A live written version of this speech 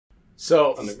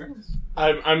So, Underground.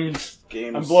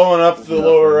 I'm blowing up the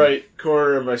lower right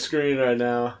corner of my screen right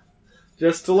now.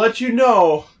 Just to let you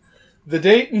know the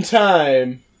date and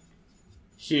time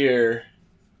here.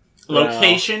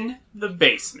 Location, the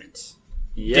basement.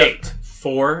 Yep. Date,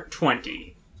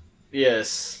 4/20.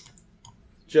 Yes.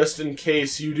 Just in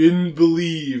case you didn't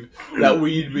believe that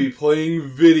we'd be playing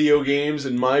video games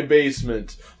in my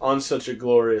basement on such a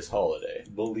glorious holiday.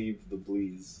 Believe the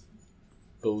bleeze.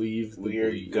 Believe the We're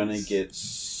bleeze. gonna get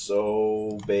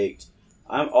so baked.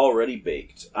 I'm already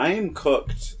baked. I am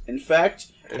cooked. In fact,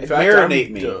 marinate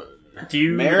I'm me. done. Do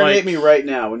you Marinate me right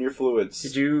now in your fluids.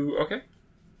 Did you... Okay.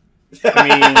 I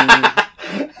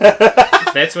mean...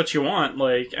 if that's what you want,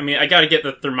 like... I mean, I gotta get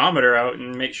the thermometer out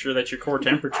and make sure that your core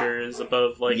temperature is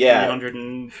above, like, 300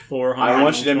 and 400. I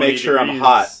want you to make sure I'm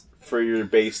hot for your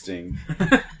basting.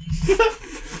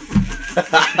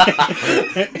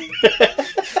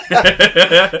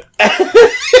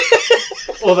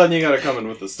 Well, then you gotta come in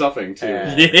with the stuffing, too.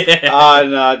 Yeah.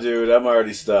 Nah, dude, I'm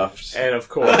already stuffed. And of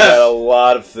course, I've got a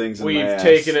lot of things in my we've ass.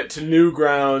 taken it to new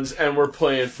grounds and we're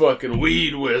playing fucking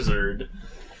Weed Wizard.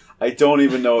 I don't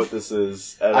even know what this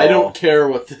is at all. I don't care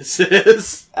what this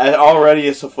is. Already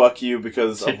it's a fuck you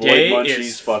because Today avoid munchies,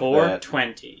 is fuck that.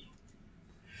 4/20.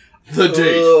 The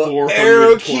date, 420.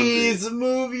 Arrow keys,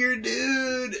 move your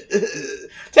dude.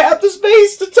 Tap the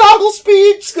space to toggle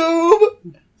speed,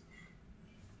 Scoob.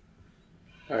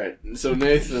 Alright, so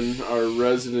Nathan, our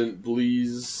resident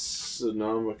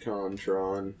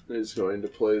Bleeze-Sonomicon-tron, is going to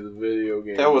play the video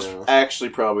game That was now.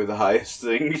 actually probably the highest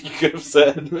thing you could have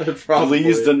said. Probably.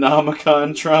 Please,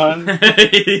 Denomicon-tron. Yeah.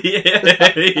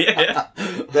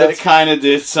 That kind of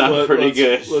did sound pretty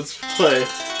good. Let's play.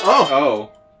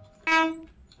 Oh!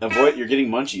 Avoid, you're getting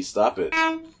munchies. Stop it.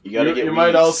 You gotta get You might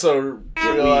weeds. also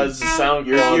realize the sound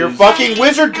quality Your is fucking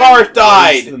wizard card worse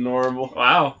died! than normal.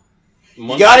 Wow.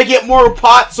 You gotta get more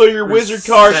pot so your wizard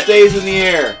card stays in the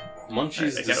air.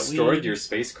 Munchies I got a destroyed weed. your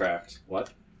spacecraft. What?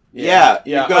 Yeah,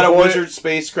 you've got a avoid- wizard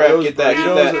spacecraft. those Get that, get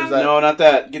burritos, that. or is that- No, not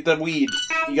that. Get the weed.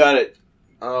 You got it.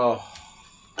 Oh.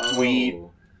 Weed.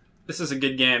 This is a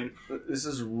good game. This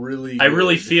is really I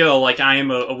really good. feel like I am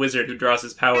a wizard who draws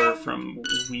his power from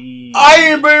weed. I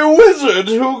am a wizard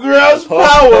who grabs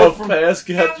Puff, power puff, from... pass,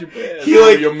 got your pass. He,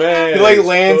 like- your man. He,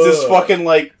 lands his fucking,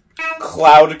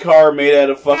 cloud car made out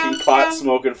of fucking pot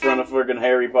smoke in front of fucking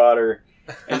Harry Potter.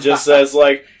 And just says,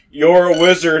 you're a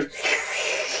wizard.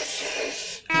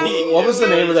 What was the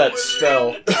name of that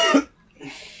spell?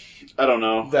 I don't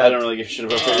know. That- I don't really give a shit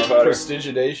about Harry Potter.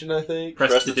 Prestidigitation, I think?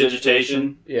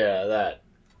 Prestidigitation. Yeah, that.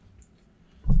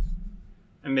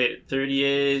 I made it 30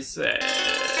 days.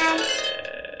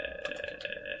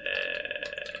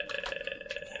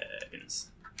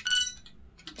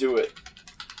 Do it.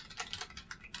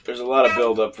 There's a lot of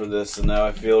build up for this, and now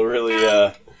I feel really,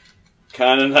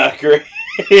 kind of not great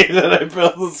that I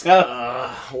built this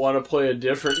Want to play a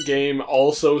different game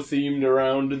also themed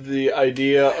around the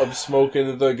idea of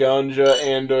smoking the ganja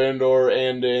and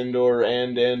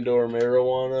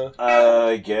marijuana?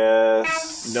 I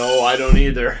guess. No, I don't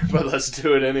either, but let's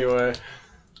do it anyway.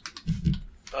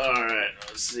 Alright,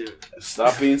 let's see.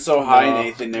 Stop being so high, No,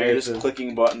 Nathan. Now you're just Nathan.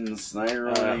 clicking buttons. Now you're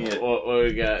ruining it. What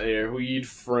we got here? Weed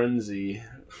Frenzy.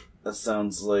 That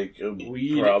sounds like a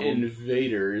Weed problem.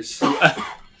 Invaders.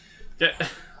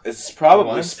 It's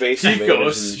probably What? Space Chico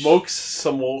Invaders. smokes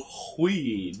some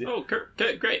weed. Oh,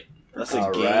 great. That's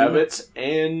a game. Rabbits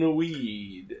and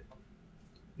weed.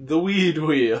 The weed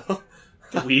wheel.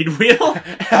 The weed wheel?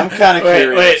 I'm kind of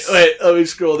curious. Wait. Let me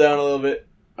scroll down a little bit.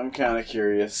 I'm kind of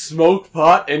curious. Smoke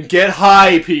pot and get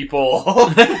high, people.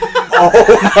 Oh my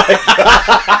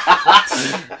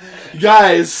god.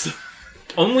 Guys.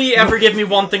 Only ever give me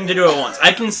one thing to do at once.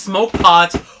 I can smoke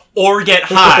pot or get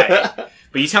high.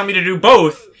 But you tell me to do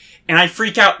both, and I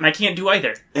freak out, and I can't do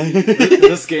either.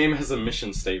 This game has a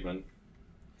mission statement.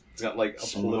 It's got, a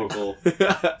political...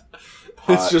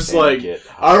 It's just and like, get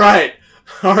high.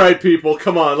 all right, people,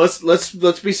 come on,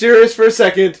 let's be serious for a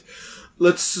second.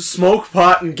 Let's smoke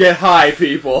pot and get high,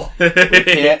 people.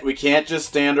 We can't just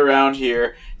stand around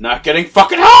here not getting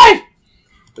fucking high!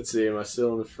 Let's see, am I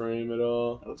still in the frame at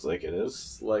all? Looks like it is.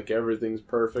 It's like everything's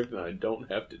perfect and I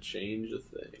don't have to change a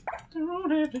thing. I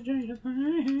don't have to change a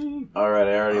thing. Alright,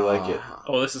 I already like it.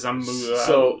 Oh, this is a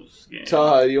So, game.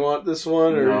 Taha, you want this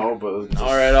one? Or? No, but... just-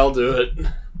 Alright, I'll do it.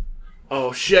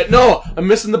 Oh shit, no! I'm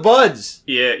missing the buds!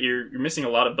 Yeah, you're missing a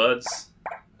lot of buds.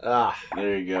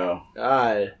 There you go.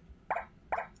 Alright.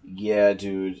 Yeah,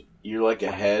 dude. You're like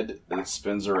a head that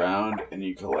spins around and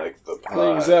you collect the pot.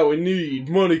 Things that we need.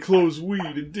 Money, clothes,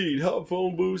 weed, indeed. Hot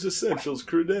phone, booze, essentials,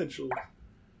 credentials.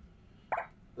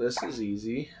 This is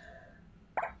easy.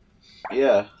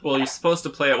 Yeah. Well, you're supposed to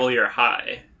play it while you're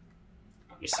high.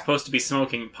 You're supposed to be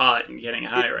smoking pot and getting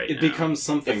high right now. It becomes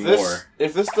something If more.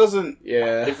 this doesn't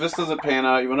Yeah. if this doesn't pan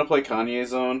out, you want to play Kanye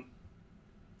Zone?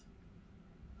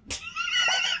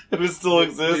 If it still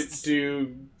exists.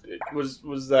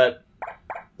 Was that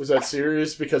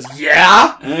serious? Because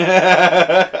yeah.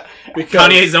 Because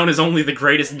Kanye Zone is only the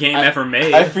greatest game ever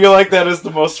made. I feel like that is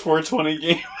the most 420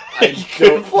 game you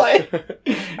could play.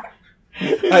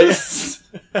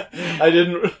 I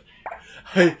didn't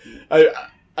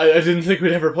think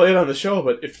we'd ever play it on the show,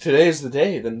 but if today's the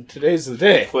day, then today's the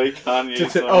day. Play Kanye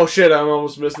Zone. Oh shit! I'm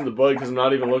almost missing the bug because I'm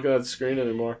not even looking at the screen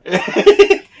anymore.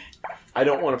 I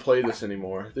don't want to play this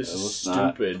anymore. This is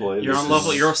stupid. You're on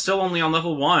level. You're still only on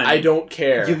level 1. I don't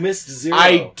care. You missed 0.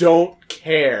 I don't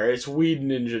care. It's Weed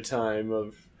Ninja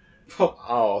time.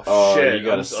 Oh shit! You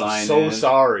gotta I'm sign so in.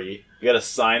 sorry. You gotta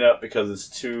sign up because it's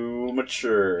too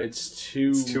mature. It's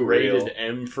too real. rated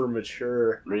M for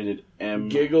mature. Rated M.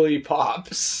 Giggly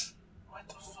pops. What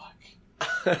the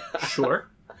fuck? Sure.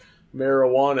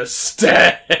 Marijuana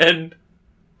stand.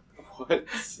 What?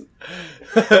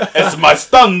 Es my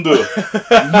stand.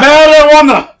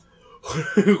 Marijuana.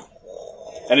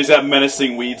 And he's got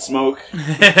menacing weed smoke.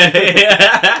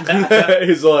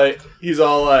 He's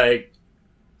all like,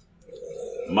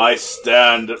 my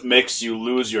stand makes you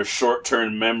lose your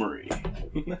short-term memory.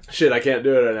 shit, I can't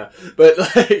do it right now. But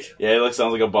like, Yeah, it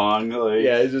sounds like a bong. Like,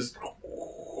 yeah, it's just.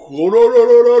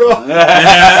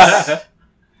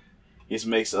 He just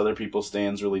makes other people's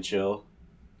stands really chill.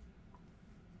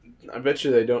 I bet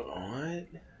you they don't. What?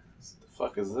 The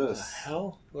fuck is The this?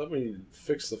 hell? Let me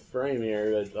fix the frame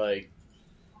here. But like,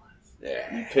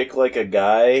 You pick like a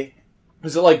guy.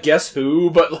 is it like Guess Who,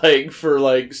 but like for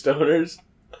like stoners?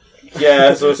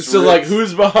 Yeah, so it's So like,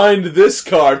 who's behind this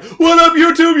card? What up,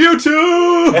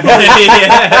 YouTube?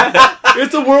 Yeah.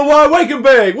 It's a worldwide wake and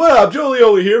bang. What up,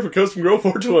 Jolioli here for Custom Grow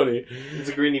 420. It's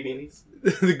a greenie beanies.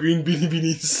 The green beanie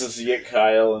beanies. So you get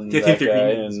Kyle and Do you that think they're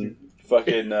guy greenies? and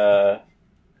fucking like,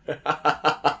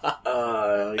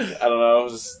 I don't know,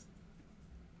 just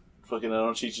fucking I don't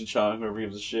know, Cheech and Chong, whoever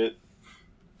gives a shit.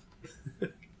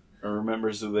 Or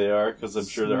remembers who they are, because I'm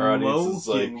sure their audience is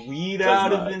like, Smoking weed does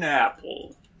out not. of an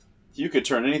apple. You could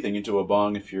turn anything into a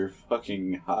bong if you're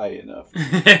fucking high enough.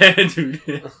 Dude.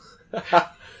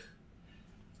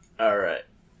 Alright.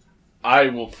 I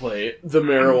will play the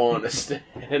marijuana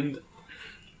stand.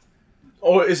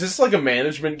 Oh, is this like a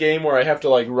management game where I have to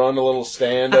like run a little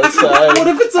stand outside? What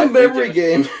if it's a memory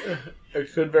game?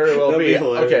 It could very well That'd be. be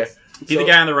hilarious. Okay. Be the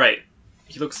guy on the right.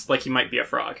 He looks like he might be a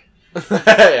frog.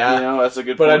 Yeah. You know, that's a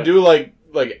good But point. I do like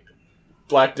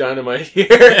Black Dynamite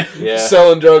here. Yeah.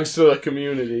 Selling drugs to the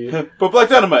community. But Black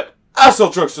Dynamite, I sell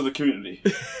drugs to the community.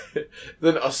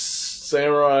 Then a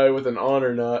samurai with an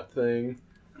honor knot thing.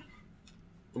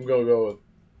 I'm gonna go with.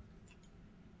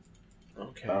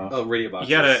 Okay. Oh, radio box.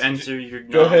 You gotta enter your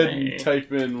Go ahead name. and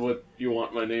type in what you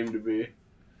want my name to be.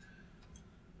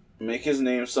 Make his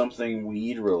name something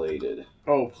weed related.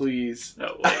 Oh, please.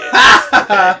 Oh, wait.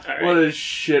 Alright. What a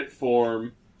shit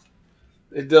form.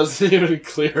 It doesn't even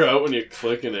clear out when you're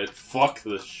clicking it. Fuck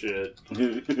this shit.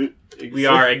 We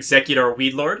are Executor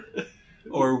Weedlord.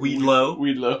 Or Weedlow.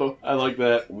 Weedlow. I like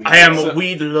that. I am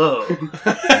Weedlow.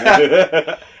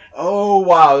 Oh,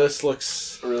 wow. This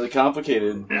looks... Really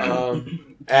complicated.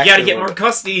 You gotta get more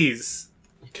custies.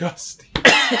 Gusty.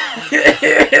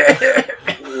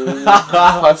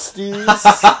 Husties?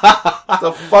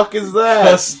 The fuck is that?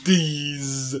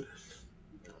 Custies.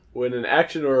 When an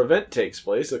action or event takes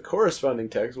place, a corresponding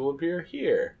text will appear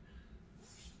here.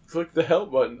 Click the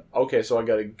help button. Okay, so I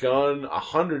got a gun,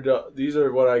 100. These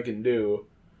are what I can do.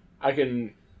 I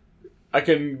can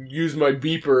use my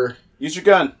beeper. Use your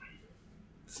gun.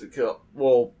 To kill.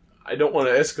 Well, I don't want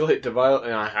to escalate to violence.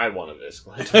 I want to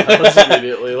escalate to violence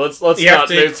immediately. Let's You not have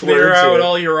to mix clear words out here.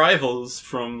 all your rivals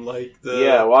from, like, the...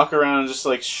 Yeah, walk around and just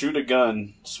like shoot a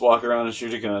gun. Just walk around and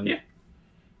shoot a gun. Yeah.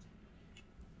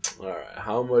 Alright,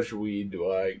 how much weed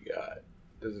do I got?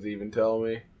 Does it even tell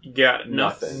me? You got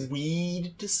enough Nothing.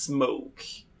 weed to smoke.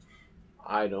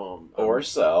 I don't. Or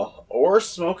sell. Or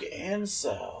smoke and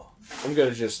sell. I'm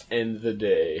gonna just end the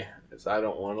day, because I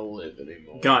don't want to live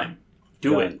anymore. Gun.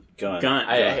 Do it. Gun. Gun.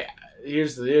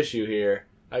 Here's the issue here.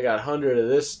 I got 100 of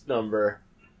this number,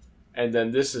 and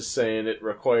then this is saying it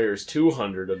requires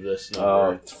 200 of this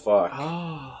Oh, number. fuck.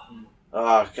 Oh.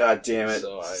 Oh, god damn it.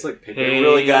 So It's I, like paper. They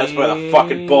really got us by the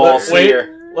fucking balls Wait.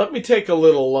 here. let me take a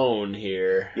little loan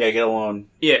here. Yeah, get a loan.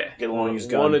 Yeah. Get a loan, use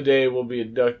One gun. a day will be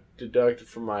deducted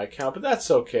from my account, but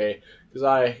that's okay, because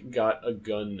I got a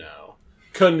gun now.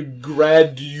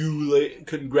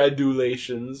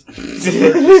 Congratulations.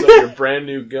 The purchase of your brand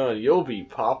new gun. You'll be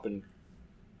popping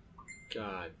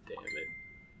God damn it.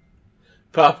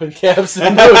 Popping caps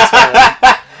in no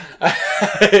time.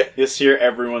 Just hear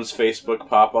everyone's Facebook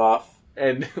pop off.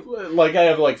 And, like, I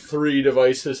have, like, 3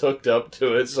 devices hooked up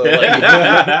to it, so,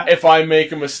 like, if I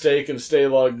make a mistake and stay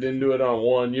logged into it on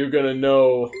one, you're gonna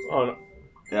know on...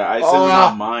 Yeah, I sent it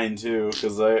on mine, too,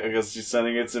 because I guess she's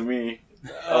sending it to me.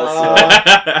 Also.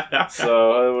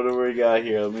 So, what do we got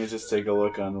here? Let me just take a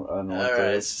look on what, what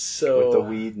the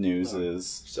weed news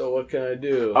is. So, what can I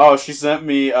do? Oh, she sent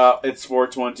me, it's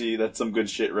 420, that's some good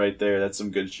shit right there. That's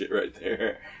some good shit right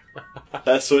there.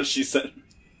 That's what she sent me.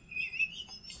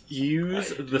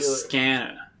 Use the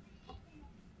scanner.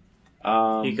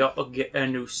 You gotta get a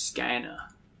new scanner.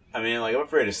 I mean, like, I'm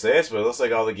afraid to say this, but it looks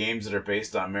like all the games that are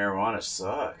based on marijuana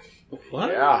suck. What?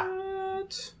 Yeah.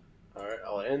 Alright,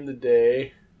 I'll end the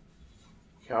day.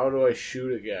 How do I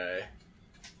shoot a guy?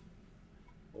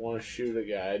 I want to shoot a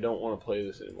guy. I don't want to play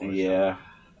this anymore. Yeah.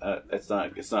 It's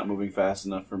not moving fast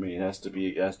enough for me. It has to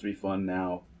be fun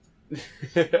now.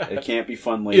 It can't be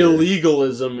fun later.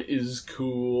 Illegalism is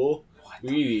cool. We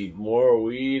need more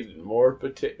weed, more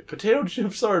potato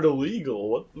chips aren't illegal.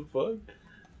 What the fuck?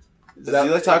 Is he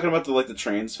like talking about the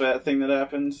trans fat thing that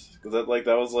happened? Because that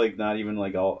was like not even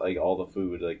like all the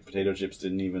food. Like potato chips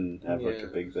didn't even have like a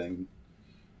big thing.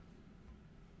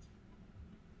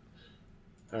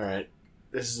 All right,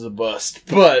 this is a bust,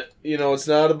 but you know it's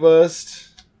not a bust.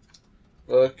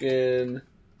 Fucking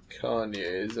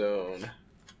Kanye zone.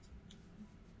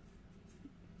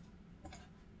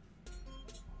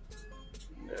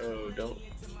 No, don't.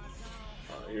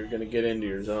 You're gonna get into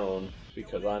your zone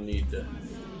because I need to.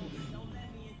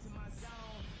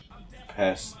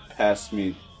 Pass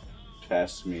me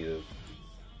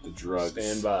the drugs.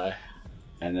 Stand by.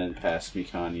 And then pass me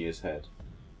Kanye's head.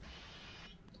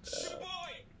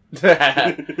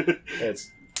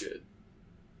 That's good.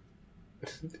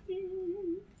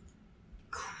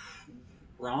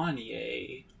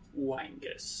 Kanye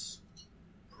Wangus.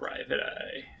 Private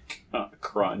Eye.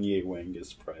 Kanye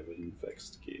Wangus, private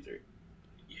investigator.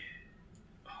 Yeah.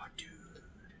 Oh, dude.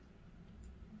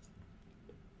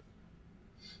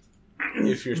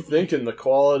 If you're thinking the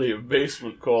quality of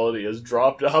basement quality has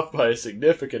dropped off by a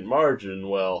significant margin,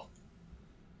 well,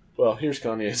 here's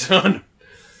Kanye's son.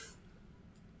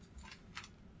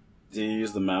 Do you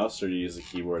use the mouse or do you use the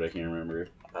keyboard? I can't remember.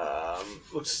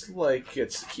 Looks like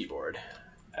it's the keyboard.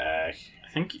 I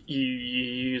think you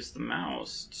use the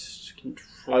mouse to control.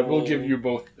 I will give you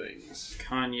both things.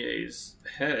 Kanye's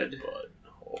head. But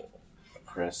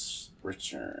press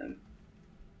return.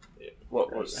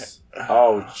 What was that?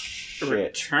 Oh shit!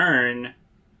 Return.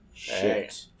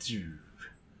 Shit.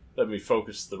 Let me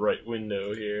focus the right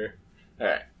window here. All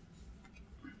right.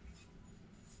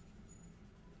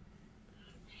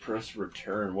 Press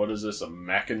return. What is this? A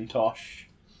Macintosh?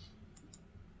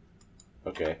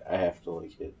 Okay, I have to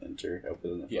hit enter. I'll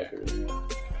put in the fucker.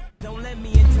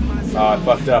 Oh, I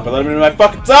fucked up. I let him into my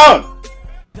fucking zone!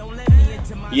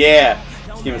 Yeah!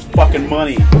 This game is fucking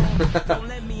money.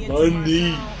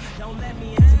 Money!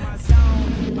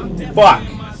 Fuck!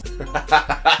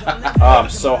 Oh, I'm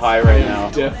so high right now.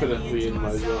 Definitely in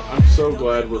my zone. I'm so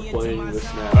glad we're playing this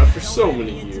now after so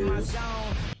many years.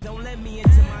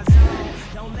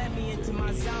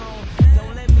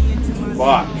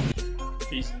 Fuck.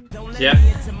 Yeah.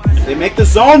 They make the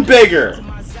zone bigger!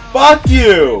 Fuck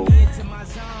you!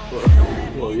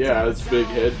 Well, yeah, it's big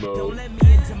head mode.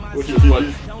 Which is what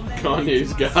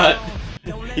Kanye's got.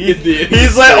 He's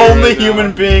the only right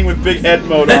human being with big head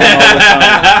mode on all the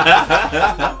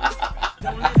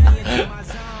time.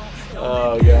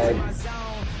 Oh, God.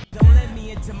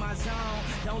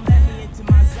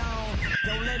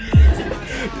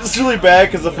 It's really bad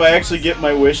because if I actually get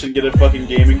my wish and get a fucking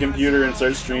gaming computer and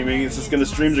start streaming,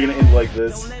 streams are gonna end like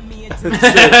this.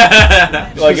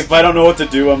 Like if I don't know what to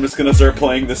do, I'm just gonna start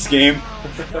playing this game.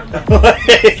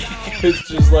 It's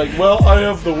just like, well, I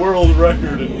have the world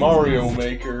record in Mario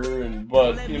Maker,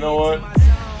 but you know what?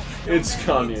 It's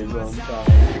Kanye's own time.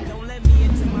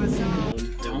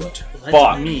 Don't let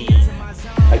Fuck. me.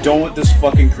 I don't want this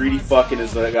fucking greedy fuck in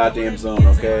his goddamn zone,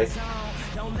 okay?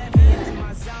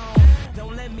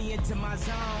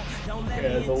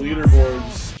 Yeah, the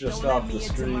leaderboard's just off the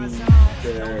screen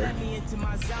there.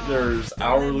 There's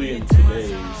hourly and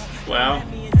today's. Wow.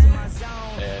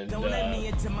 And,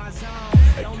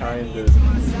 I kind of...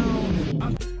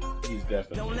 He's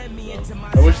definitely...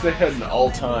 I wish they had an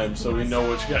all-time so we know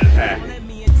which got hacked.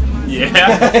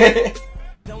 Yeah.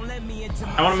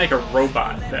 I want to make a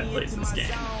robot that plays this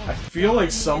game. I feel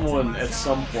like someone at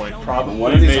some point probably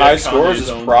One of these made high a scores Kanye's is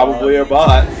own probably bot. a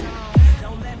bot.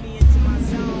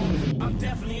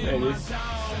 Maybe.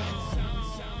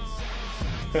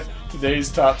 Today's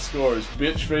top scores: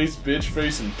 Bitch Face,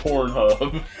 and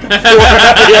Pornhub.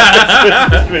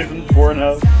 Bitch Face and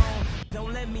Pornhub.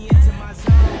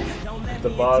 At the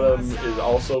bottom is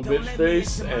also Bitch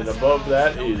Face, and above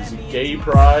that is Gay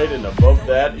Pride, and above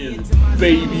that is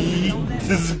Baby.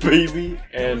 This is Baby.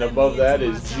 And above that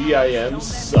is GIM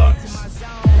sucks.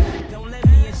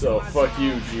 So fuck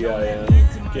you, GIM.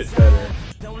 Get better.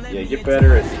 Yeah, get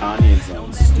better at Kanye's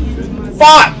own stupid.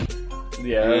 Fuck!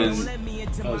 Yeah,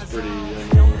 that was pretty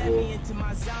unbelievable. He's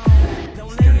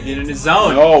gonna get in his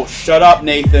zone. No, shut up,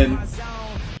 Nathan.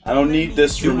 I don't need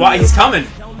this from Dude, why? you. He's coming.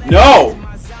 No!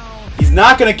 He's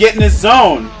not gonna get in his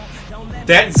zone!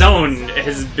 That zone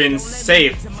has been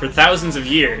safe for thousands of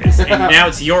years, and now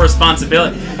it's your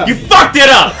responsibility. You fucked it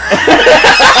up!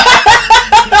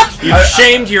 You've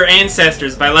shamed your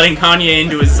ancestors by letting Kanye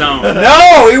into his zone.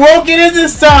 No! He won't get in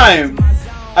this time!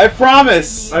 I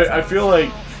promise! I feel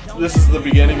like this is the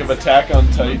beginning of Attack on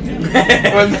Titan.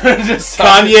 When they're just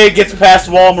Kanye gets past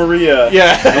Wall Maria.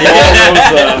 Yeah.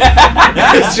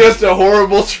 It's just a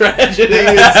horrible tragedy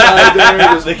inside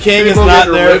there. The king is not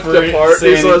there for apart.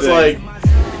 say So it's like,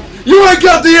 You ain't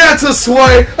got the answer,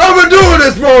 Sway! I've been doing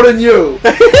this more than you!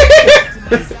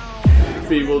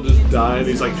 people just die, and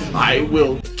he's like, I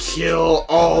will kill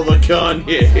all the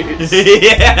Kanyes.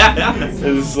 Yeah.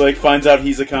 And it's like finds out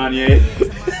he's a Kanye.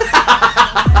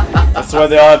 That's why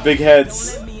they all have big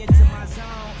heads.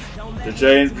 They're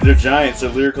giants. They're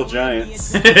lyrical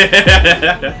giants. Look,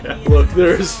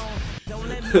 there's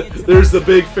the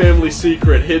big family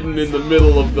secret hidden in the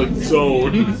middle of the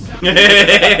zone.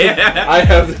 I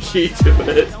have the key to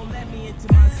it.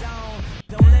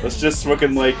 Let's just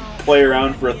fucking like play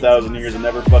around for 1,000 years and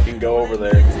never fucking go over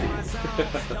there.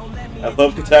 I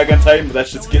love Attack on Titan, but that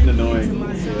shit's getting annoying.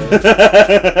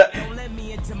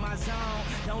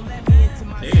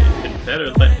 Hey, it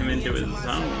better let him into his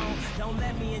zone.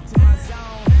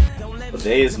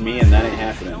 Today is me, and that ain't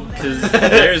happening. Because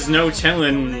there's no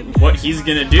telling what he's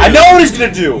gonna do. I know what he's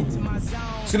gonna do!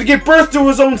 He's gonna give birth to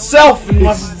his own self in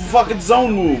my fucking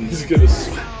zone womb. He's gonna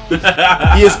swag.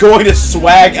 He is going to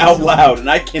swag out loud, and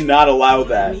I cannot allow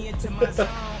that.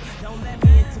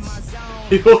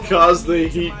 He will cause the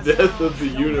heat death of the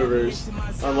universe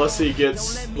unless he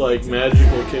gets like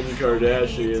magical Kim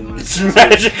Kardashian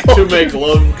to make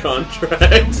love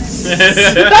contracts.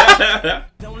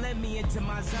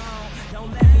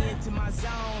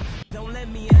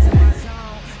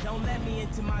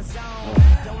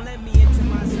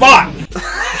 Fuck!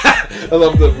 I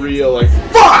love the real like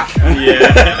fuck.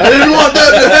 Yeah. I didn't want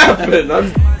that to happen.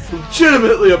 I'm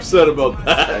legitimately upset about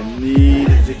that. I need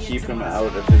to keep him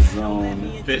out of his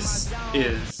zone. This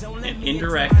is an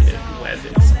interactive web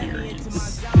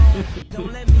experience.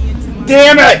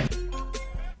 Damn it!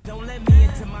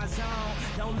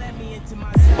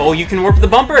 Oh, you can warp the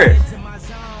bumper! I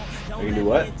can do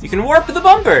what? You can warp the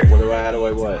bumper! How do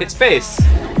I what? Hit space.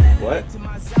 What?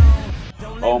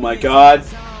 Oh my god.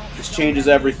 This changes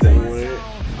everything.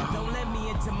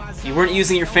 You weren't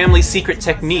using your family's secret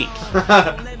technique.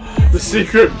 The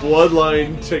secret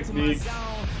bloodline technique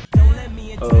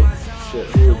of shit.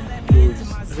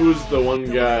 Who's the one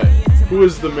guy? Who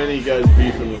is the many guys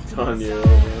beefing with Kanye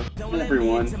right now?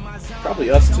 Everyone.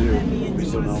 Probably us too. We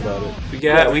just don't know about it.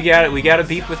 We got a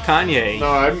beef with Kanye.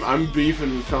 No, I'm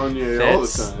beefing with Kanye all the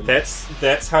time.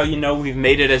 That's how you know we've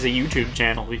made it as a YouTube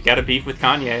channel. We've got a beef with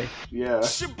Kanye. Yeah.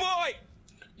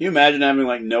 Can you imagine having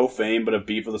like no fame but a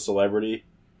beef with a celebrity?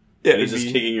 Yeah, and he's just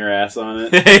kicking your ass on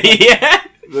it. Yeah.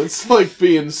 That's like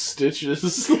being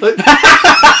Stitches. Like,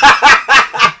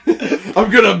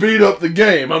 I'm gonna beat up the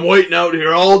game. I'm waiting out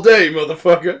here all day,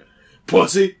 motherfucker.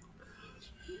 Pussy.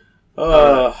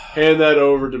 Hand that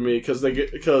over to me, because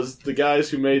the guys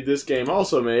who made this game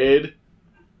also made.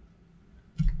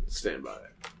 Stand by.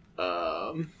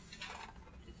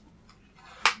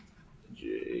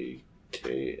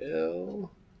 JKL.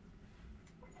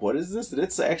 What is this? Did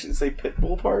it actually say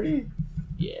Pitbull Party?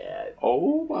 Yeah.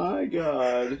 Oh my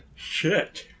god.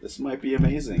 Shit. This might be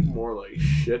amazing. More like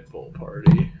Shitbull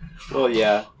Party. Well,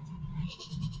 yeah.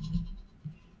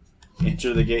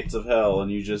 Enter the gates of hell, and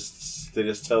they just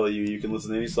tell you can listen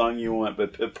to any song you want,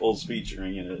 but Pitbull's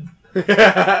featuring in it. It's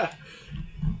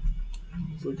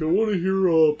like, I want to hear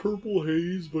Purple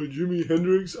Haze by Jimi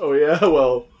Hendrix. Oh yeah,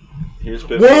 well. Here's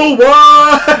Pitbull.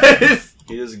 Worldwide!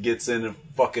 He just gets in and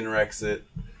fucking wrecks it.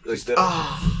 Like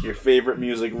Your favorite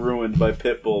music ruined by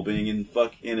Pitbull being in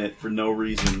it for no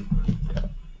reason.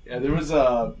 Yeah, there was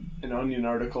an Onion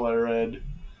article I read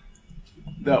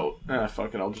that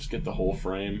fuck it, I'll just get the whole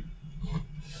frame.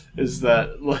 Is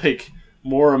that like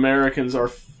more Americans are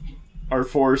are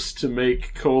forced to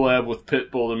make collab with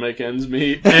Pitbull to make ends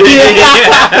meet.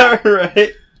 Yeah,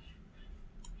 right.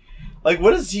 Like,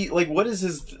 what is he? Like, what is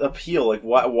his appeal? Like,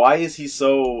 why is he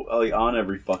so like on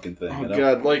every fucking thing? Oh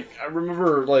God! Like, I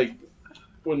remember like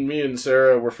when me and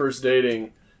Sarah were first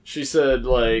dating, she said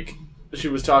like she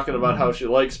was talking about how she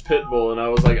likes Pitbull, and I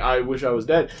was like, I wish I was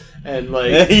dead, and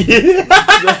like, Okay,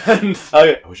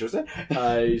 I wish I was dead.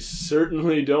 I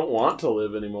certainly don't want to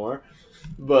live anymore.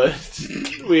 But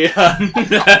we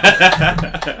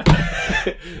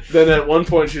then at one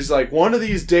point she's like, one of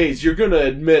these days you're gonna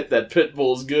admit that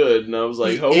Pitbull's good, and I was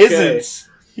like, okay. Isn't.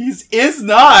 He is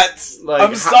not. Like,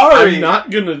 I'm sorry. I'm not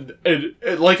gonna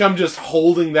like I'm just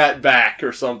holding that back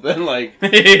or something. Like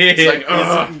it's like,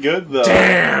 isn't good though.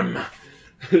 Damn,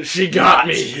 she got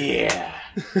me. Yeah.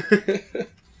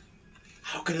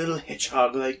 How could a little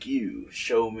hedgehog like you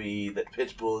show me that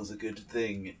Pitbull is a good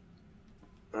thing?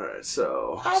 Alright,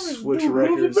 so switch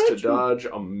records to dodge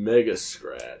a mega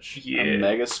scratch. Yeah. A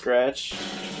mega scratch?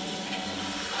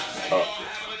 Oh.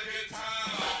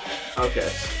 Okay.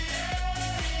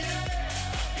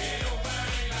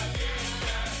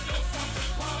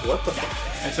 What the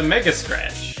fuck? It's a mega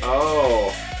scratch.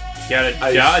 Oh. You gotta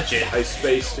dodge it. I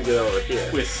spaced to get over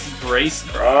here. With brace.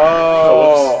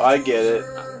 Oh, I get it.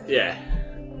 Yeah.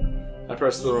 I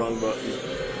pressed the wrong button.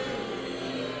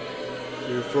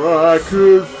 If I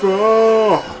could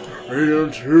fall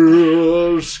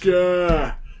into the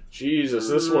sky. Jesus,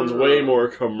 this one's way more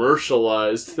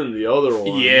commercialized than the other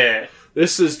one. Yeah.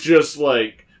 This is just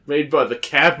like made by the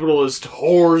capitalist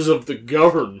whores of the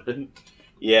government.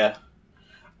 Yeah.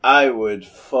 I would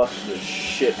fuck the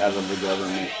shit out of the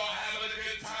government.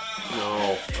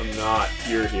 No, I'm not.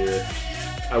 You're here.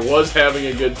 I was having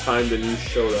a good time, then you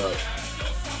showed up.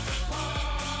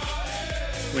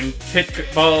 When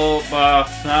Pitbull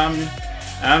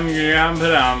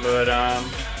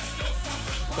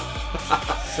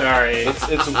sorry. It's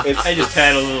I just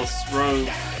had a little stroke.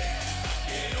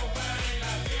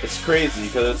 It's crazy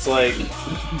because it's like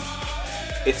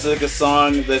a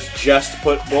song that's just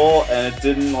Pitbull and it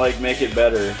didn't like make it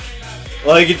better.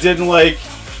 Like it didn't like.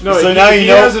 No, so he, now he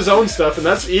has his own stuff, and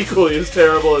that's equally as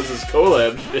terrible as his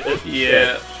collab shit.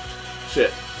 Yeah.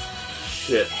 Shit.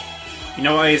 You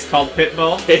know why he's called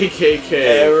Pitbull?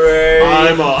 KKK. Hooray.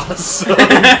 I'm awesome.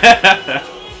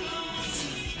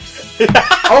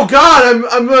 Oh God,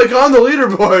 I'm like on the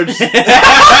leaderboards.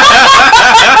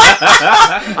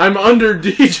 I'm under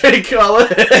DJ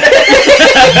Khaled.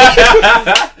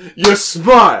 You're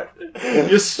smart.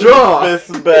 You're strong. The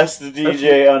fifth best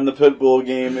DJ on the Pitbull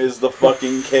game is the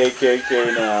fucking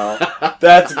KKK now.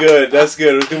 That's good. That's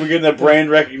good. We're getting a brand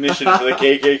recognition for the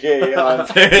KKK on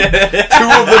two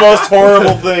of the most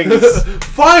horrible things.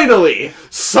 Finally,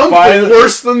 something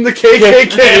worse than the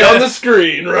KKK on the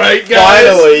screen, right, guys?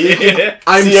 Finally,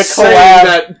 I'm see a saying collab.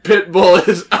 that Pitbull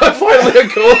is finally a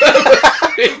collab.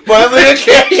 Finally, a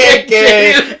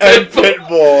KKK and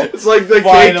Pitbull. It's like the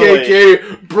Finally.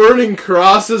 KKK burning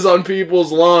crosses on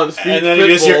people's lawns. And then you Pitbull.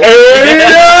 just hear, hey,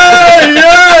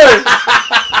 yeah!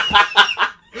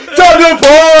 Time to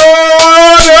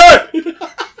party!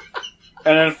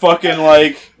 And then fucking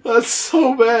like... That's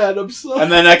so bad. I'm sorry.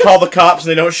 And then I call the cops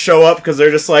and they don't show up because they're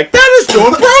just like, that is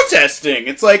doing protesting.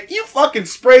 It's like, you fucking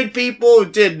sprayed people who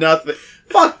did nothing.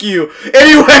 Fuck you.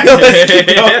 Anyway, let's keep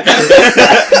going.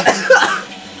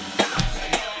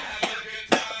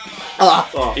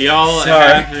 Y'all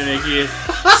Sorry. have to make it.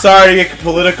 Sorry to get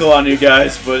political on you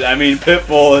guys, but I mean,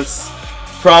 Pitbull is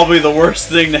probably the worst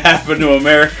thing to happen to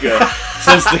America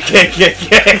since the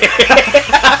KKK.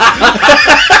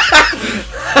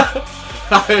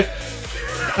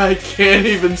 I can't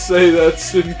even say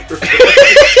that's incorrect.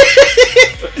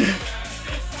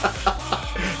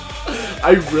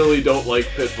 I really don't like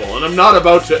Pitbull, and I'm not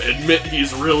about to admit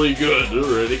he's really good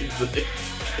or anything.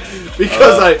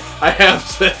 Because I have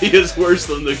said he is worse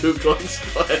than the Ku Klux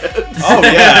Klan. Oh,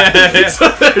 yeah. So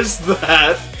there's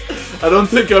that. I don't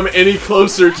think I'm any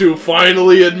closer to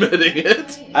finally admitting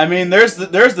it. I mean, there's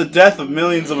the death of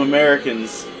millions of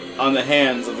Americans on the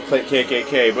hands of the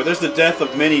KKK, but there's the death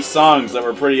of many songs that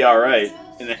were pretty alright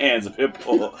in the hands of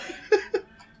Pitbull.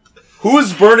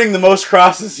 Who's burning the most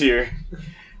crosses here?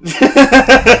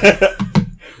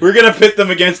 We're gonna pit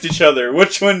them against each other.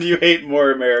 Which one do you hate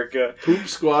more, America? Poop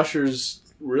Squasher's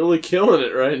really killing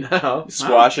it right now.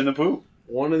 Squashing the poop.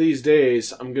 One of these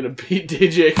days, I'm gonna beat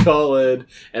DJ Khaled,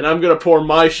 and I'm gonna pour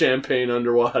my champagne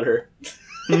underwater.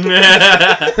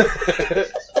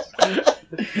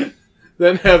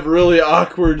 Then have really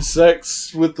awkward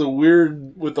sex with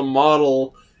the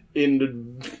model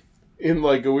in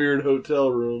like a weird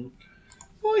hotel room.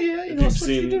 Oh yeah, you know, that's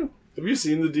what you do. Have you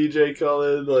seen the DJ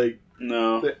Khaled like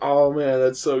No. Oh man,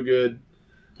 that's so good.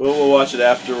 We'll watch it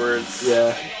afterwards.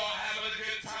 Yeah.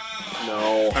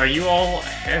 No. Are you all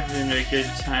having a good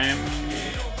time?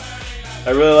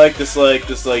 I really like this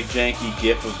janky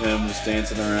gif of him just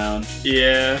dancing around.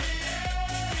 Yeah.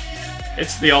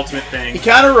 It's the ultimate thing. He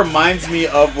kind of reminds me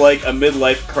of like a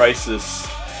midlife crisis.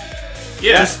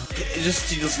 Yeah. He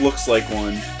just looks like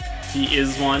one. He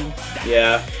is one.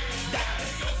 Yeah.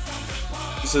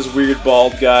 Just this weird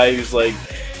bald guy who's like...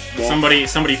 Somebody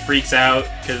freaks out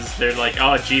because they're like,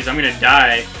 oh geez, I'm gonna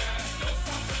die.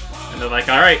 And they're like,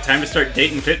 alright, time to start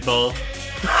dating Pitbull.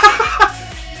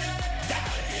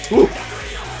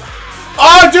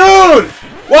 Oh, dude!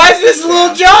 Why is this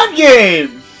Lil Jon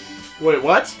game? Wait,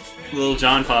 what? Lil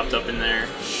Jon popped up in there.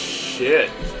 Shit.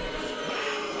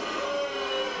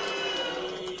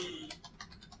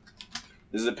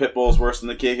 Is it Pitbull's worse than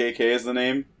the KKK is the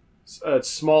name? It's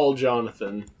Small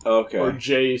Jonathan. Okay. Or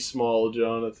J. Small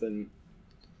Jonathan.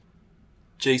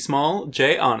 J. Small,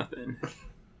 J. Onathan.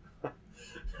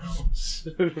 I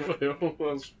don't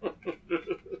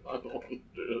want to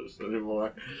do this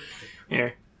anymore.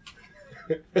 Here.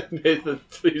 Nathan,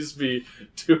 please be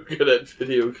too good at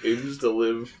video games to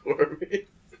live for me.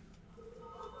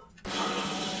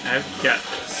 I've got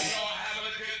this.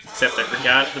 Except I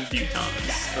forgot the butons.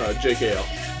 JKL.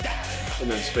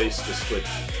 And then space to switch.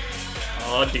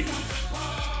 Oh, dude.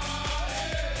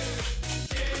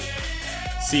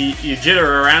 See, you jitter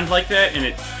around like that and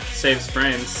it saves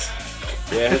frames.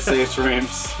 Yeah, it saves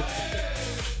frames.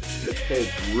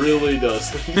 It really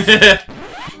does.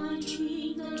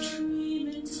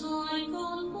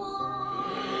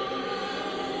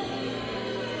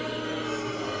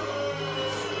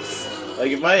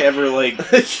 Like, if I ever, like...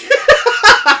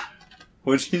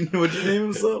 What'd you name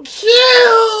himself?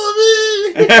 Kill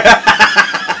me!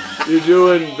 You're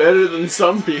doing better than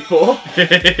some people.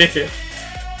 We're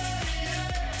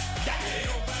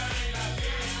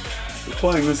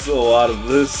playing this a lot of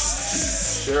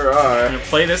this. Sure are. I'm gonna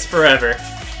play this forever.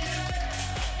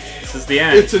 This is the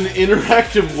end. It's an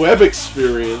interactive web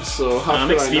experience, so how I'm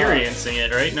could I not? experiencing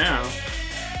it right now.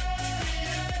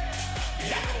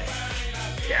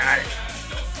 Got it.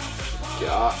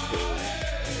 Got him.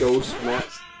 Ghost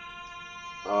Max.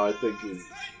 I think he's...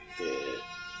 Yeah.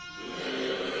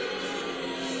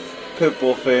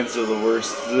 Pitbull fans are the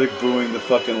worst. They're like booing the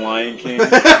fucking Lion King.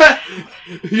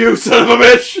 You son of a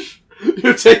bitch!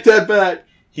 You take that back!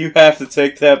 You have to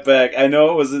take that back. I know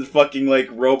it was a fucking, like,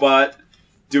 robot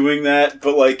doing that,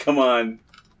 but, like, come on.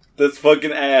 That's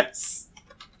fucking ass.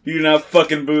 You do not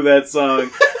fucking boo that song.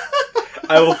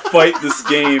 I will fight this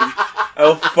game. I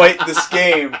will fight this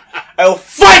game. I will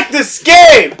fight this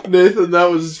game! Nathan,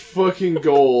 that was fucking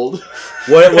gold.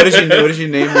 What did you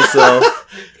name yourself?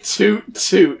 Toot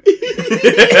toot.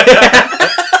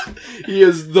 He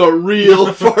is the real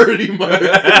farty Mark.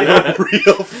 The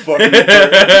real farty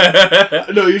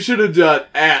Mark. No, you should have done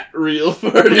at real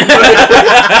farty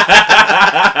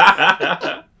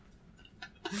Mark.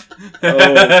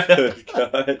 Oh, good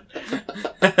God.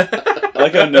 I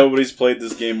like how nobody's played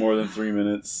this game more than 3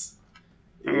 minutes.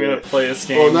 I'm gonna play this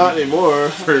game Well, not anymore.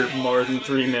 for more than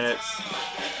 3 minutes.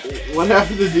 What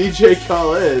happened to DJ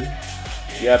Khaled?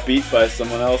 You got beat by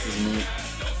someone else's meat.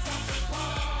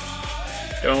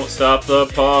 Don't stop the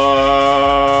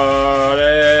party.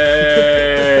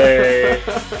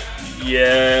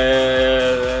 Yeah.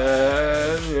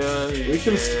 We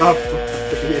can stop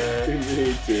if we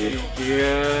need to.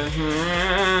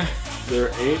 Yeah.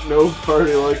 There ain't no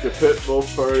party like a Pitbull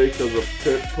party, because a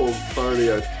Pitbull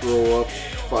party I throw up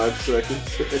 5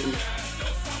 seconds in.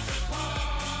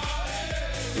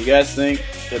 You guys think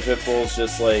that Pitbull's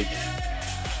just like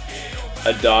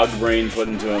a dog brain put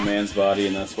into a man's body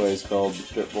and that's why he's called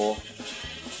Pitbull?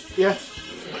 Yeah.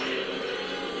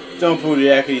 Don't boo the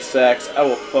yakety sax, I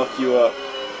will fuck you up.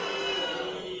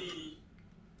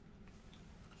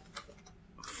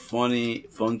 Funny,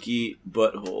 funky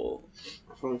butthole.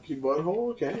 Funky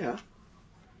butthole? Okay, yeah.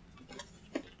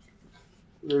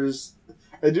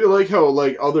 I do like how,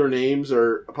 like, other names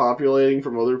are populating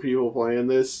from other people playing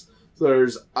this. So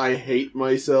there's I Hate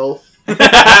Myself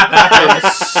and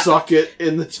Suck It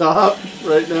in the top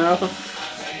right now.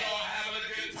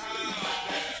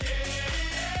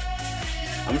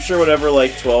 I'm sure whatever,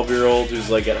 like, 12-year-old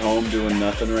who's, like, at home doing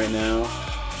nothing right now,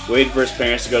 waiting for his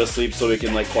parents to go to sleep so he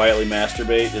can, like, quietly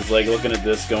masturbate, is, like, looking at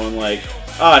this going, like,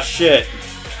 ah, shit.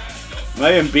 Am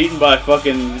I being beaten by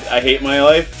fucking I hate my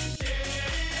life?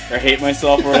 Or hate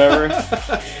myself or whatever?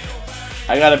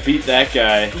 I gotta beat that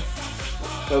guy.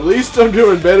 At least I'm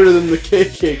doing better than the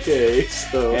KKK,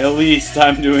 so... At least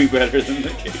I'm doing better than the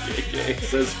KKK,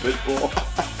 says Pitbull.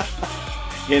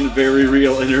 in very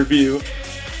real interview.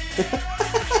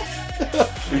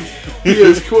 He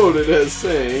is quoted as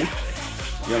saying,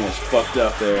 "You almost fucked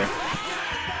up there."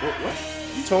 What?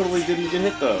 You totally didn't get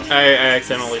hit though. I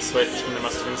accidentally switched, and there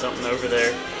must have been something over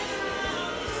there.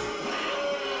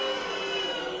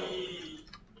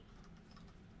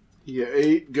 "You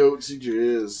ate goatsy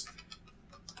jizz."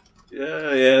 Yeah,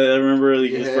 I remember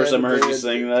the first time I heard you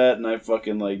sing that, and I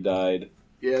fucking like died.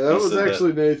 Yeah, that was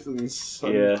actually Nathan's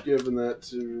son giving that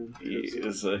to. He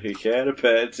had a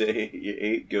bad day. You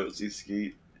ate goatsy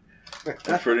skeet.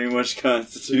 That pretty much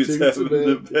constitutes having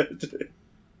a bad day.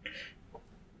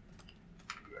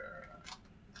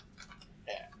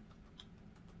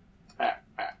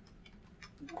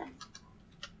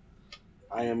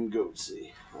 I am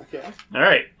goatsy. Okay. All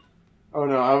right. Oh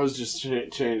no, I was just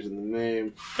changing the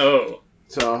name. Oh.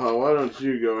 Taha, why don't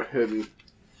you go ahead and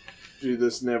do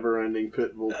this never-ending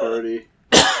Pitbull party?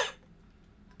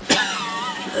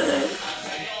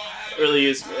 Really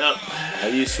used me up. How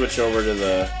do you switch over to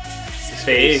the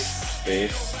Space?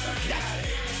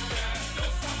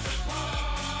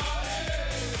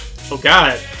 Oh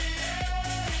god.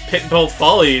 Pitbull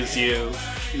follows you.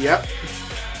 Yep.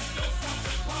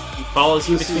 He follows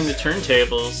you between the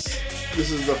turntables. This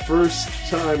is the first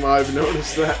time I've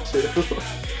noticed that too.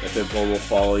 That Pitbull will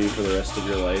follow you for the rest of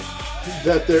your life.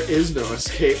 That there is no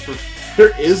escape for...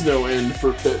 There is no end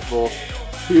for Pitbull.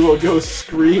 He will go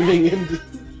screaming into...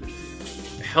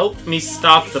 Help me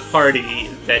stop the party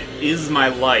that is my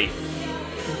life.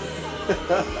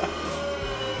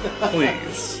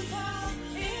 Please.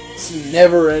 It's a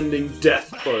never-ending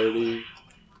death party.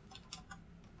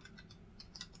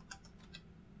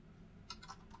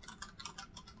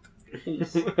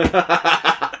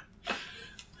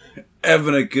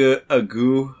 Having a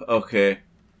goo. Okay.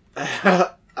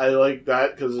 I like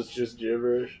that because it's just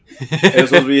gibberish. It's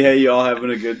supposed to be, hey, y'all having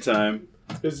a good time.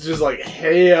 It's just like,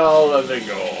 hey, y'all, let it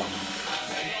go.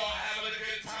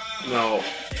 No.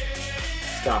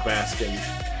 Stop asking.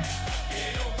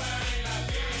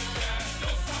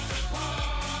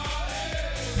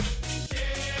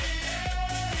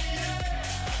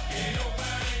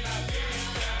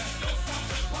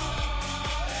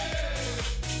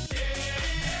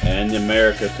 And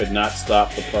America could not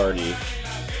stop the party.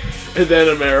 And then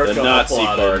America The Nazi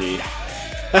applauded. party.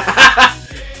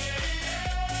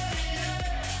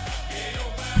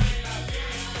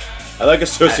 I like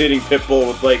associating Pitbull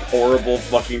with like horrible,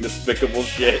 fucking despicable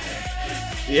shit.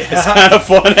 Yeah. It's kind of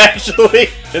fun, actually.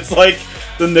 It's like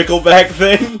the Nickelback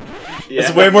thing. Yeah.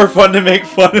 It's way more fun to make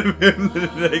fun of him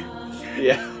than like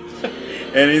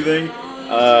anything.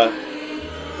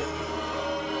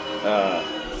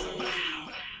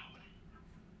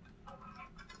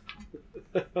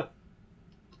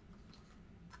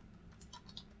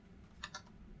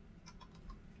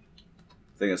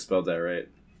 I think I spelled that right.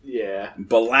 Yeah.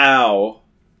 Balau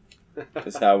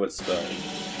is how it's spelled.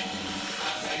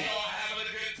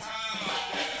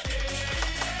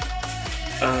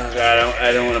 Oh god,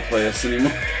 I don't want to play this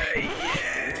anymore.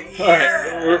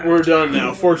 Alright, we're done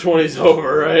now. 420's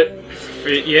over, right?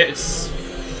 Yeah, it's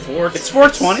 4. It's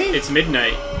 420? It's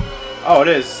midnight. Oh, it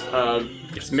is.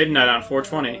 It's midnight on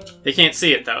 420. They can't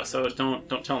see it though, so don't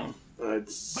tell them.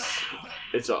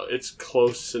 It's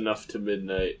close enough to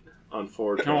midnight on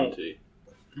 420.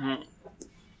 No.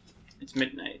 It's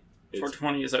midnight.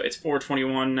 420 is it's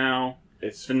 421 now.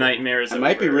 It's the nightmare is It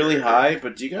might be really high,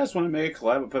 but do you guys want to make a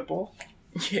collab with Pitbull?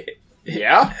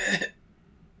 Yeah.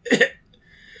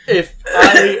 If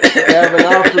I have an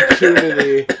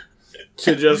opportunity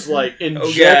to just like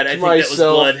inject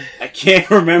myself, I can't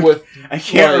remember.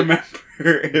 Remember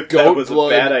if that was a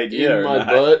bad idea in or my not.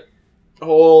 butt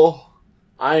hole.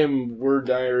 We're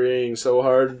diarrheaing so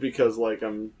hard because like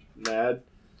I'm mad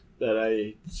that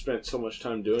I spent so much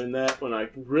time doing that when I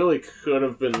really could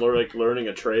have been learning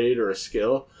a trade or a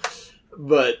skill.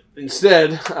 But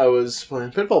instead, I was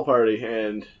playing Pitbull Party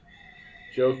and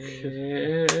joke.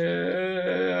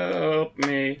 Help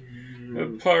me.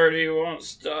 The party won't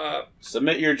stop.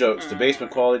 Submit your jokes to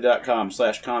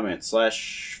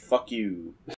basementquality.com/comment/fuck you.